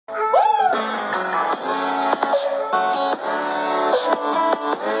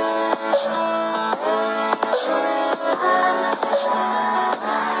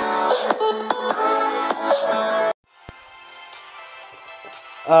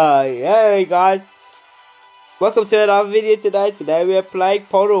Hey guys, welcome to another video today. Today we are playing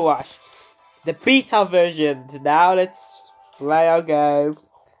Portal Wash, the beta version. Now let's play our game.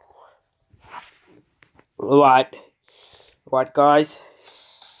 Alright, guys.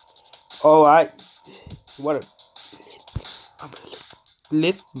 Alright, what a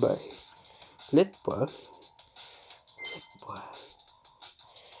lit boy, lit boy,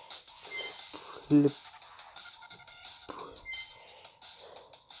 lit.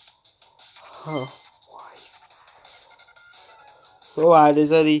 Oh, alright,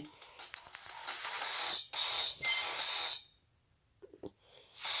 there's only.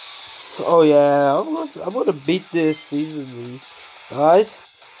 Oh yeah, I'm gonna beat this easily, guys.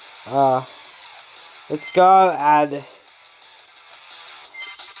 Let's go and.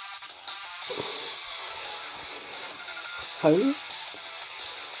 Huh?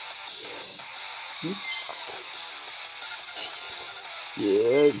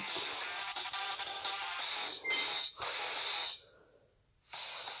 Yeah.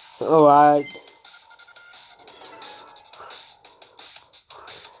 Alright.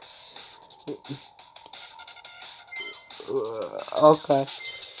 Okay.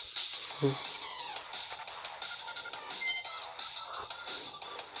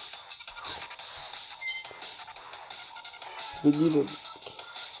 We need it.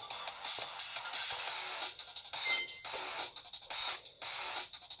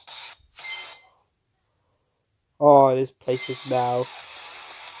 Oh, this place is now.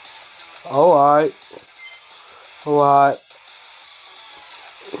 Alright. Alright.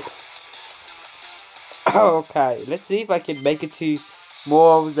 Okay, let's see if I can make it to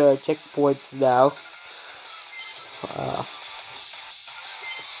more of the checkpoints now.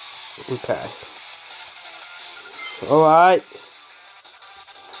 Okay. Alright.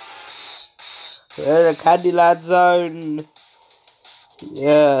 We're in the Candyland zone.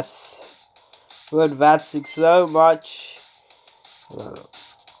 Yes. We're advancing so much.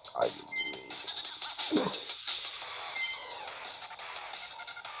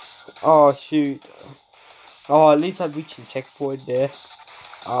 Oh shoot. Oh, at least I reached the checkpoint there.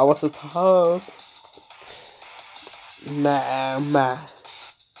 What's the time? Nah.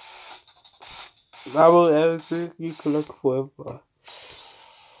 I will everything you can look forever.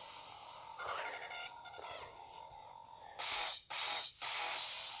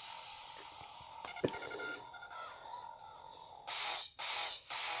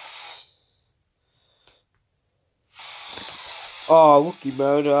 Oh, rookie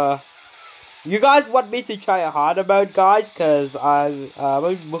mode. You guys want me to try a harder mode, guys? Cause I'm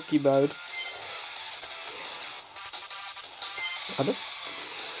in rookie mode. I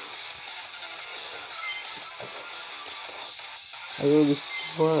really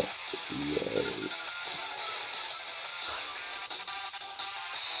what? Yeah.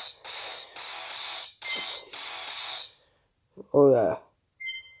 Oh yeah.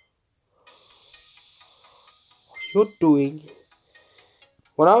 What you're doing?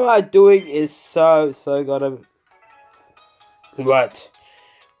 What am I doing is so gonna. What?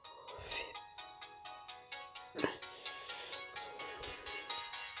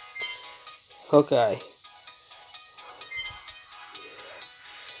 Okay.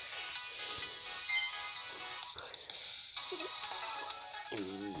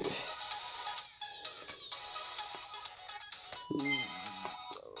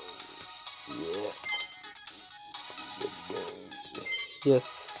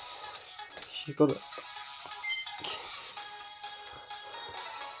 Yes. She got it.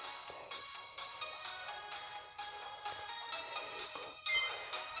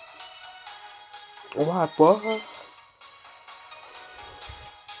 What, boy?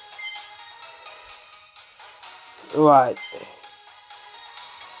 Right.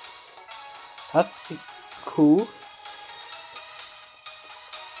 That's cool.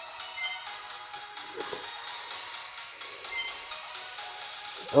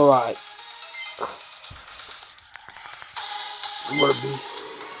 Alright. I'm gonna be.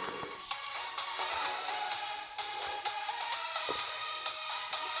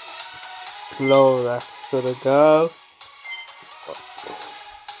 Low, that's gonna go.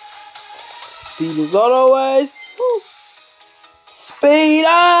 Speed is not always. Woo. Speed!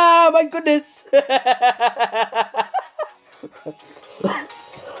 Ah, my goodness!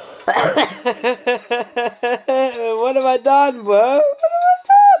 What have I done, bro?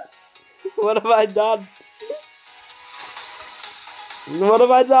 What have I done? What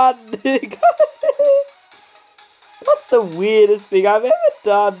have I done? What's the weirdest thing I've ever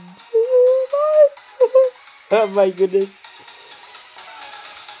done? Oh my goodness.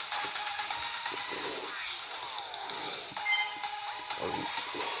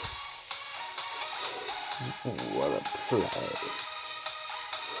 What a play.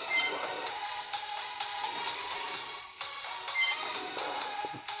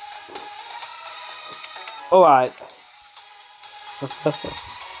 Alright.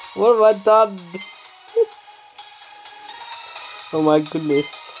 What have I done? Oh my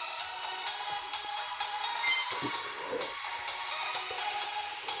goodness.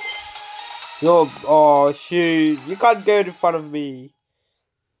 Yo, oh shoot. You can't get in front of me.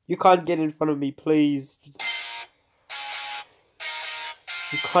 You can't get in front of me, please.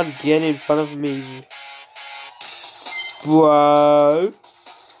 You can't get in front of me. Bro.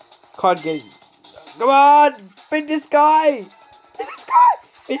 Can't get... Come on! Beat this guy! Beat this guy!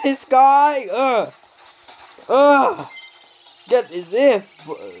 Beat this guy! Get his if,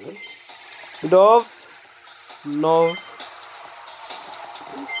 bro. No.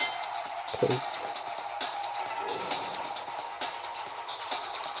 Cause...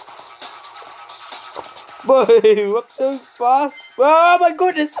 Boy, I'm so fast. Oh my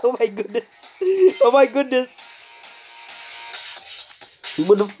goodness! Oh my goodness! Oh my goodness!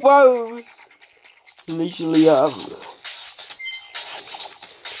 With the phone! Literally,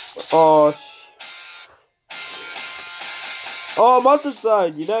 oh, I'm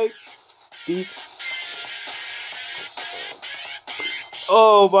outside, you know? These...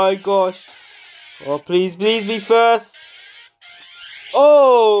 Oh my gosh. Oh, please be first.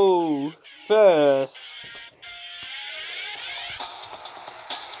 Oh, first.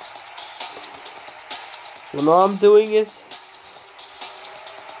 What I'm doing is...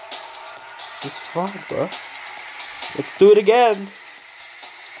 It's fun, bro. Let's do it again.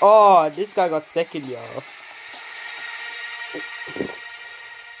 Oh, this guy got second, y'all.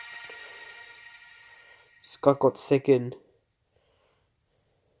 This guy got second.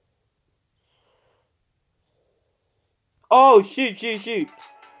 Oh, shoot.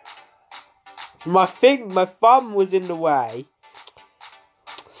 My thumb was in the way.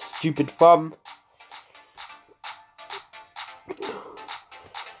 Stupid thumb.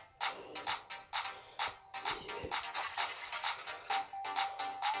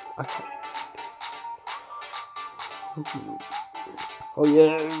 Okay. Oh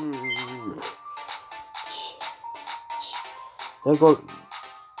yeah. I got...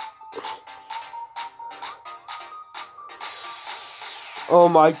 Oh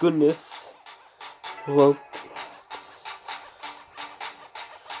my goodness. Well.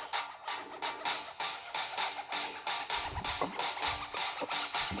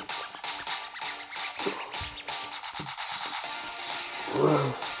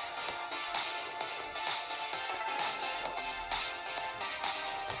 Whoa.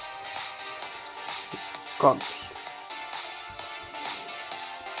 Can't.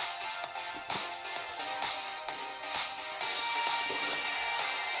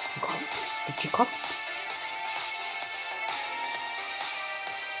 But you can't.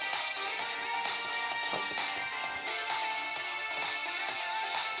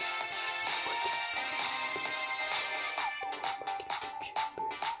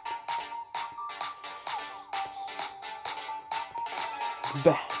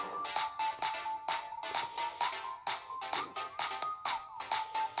 Bam.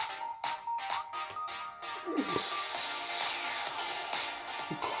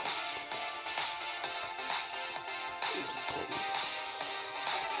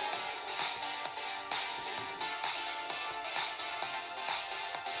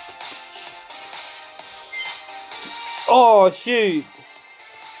 Oh shoot!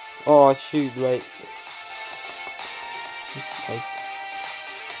 Oh shoot! Wait. Okay.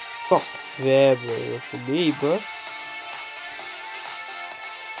 It's not fair, bro. For me, bro.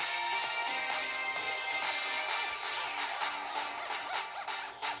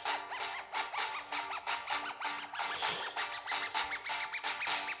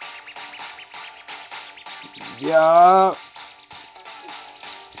 Yeah.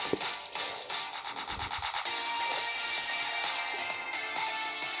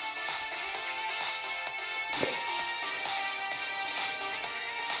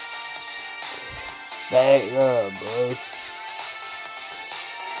 Back up, bro.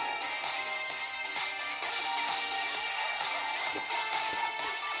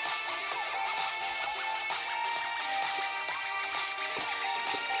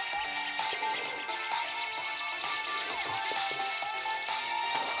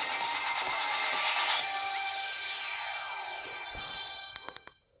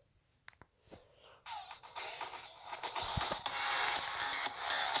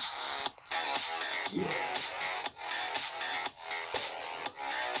 Yeah.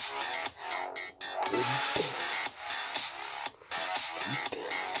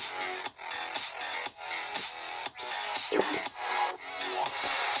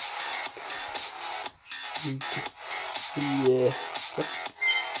 Yeah.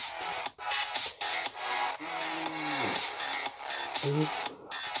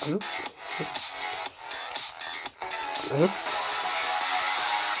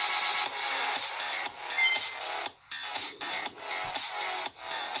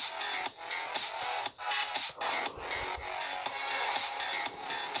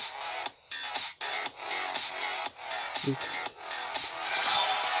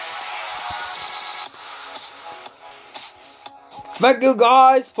 Thank you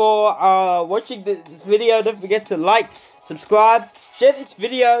guys for watching this video. Don't forget to like, subscribe, share this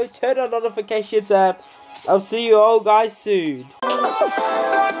video, turn on notifications, and I'll see you all guys soon.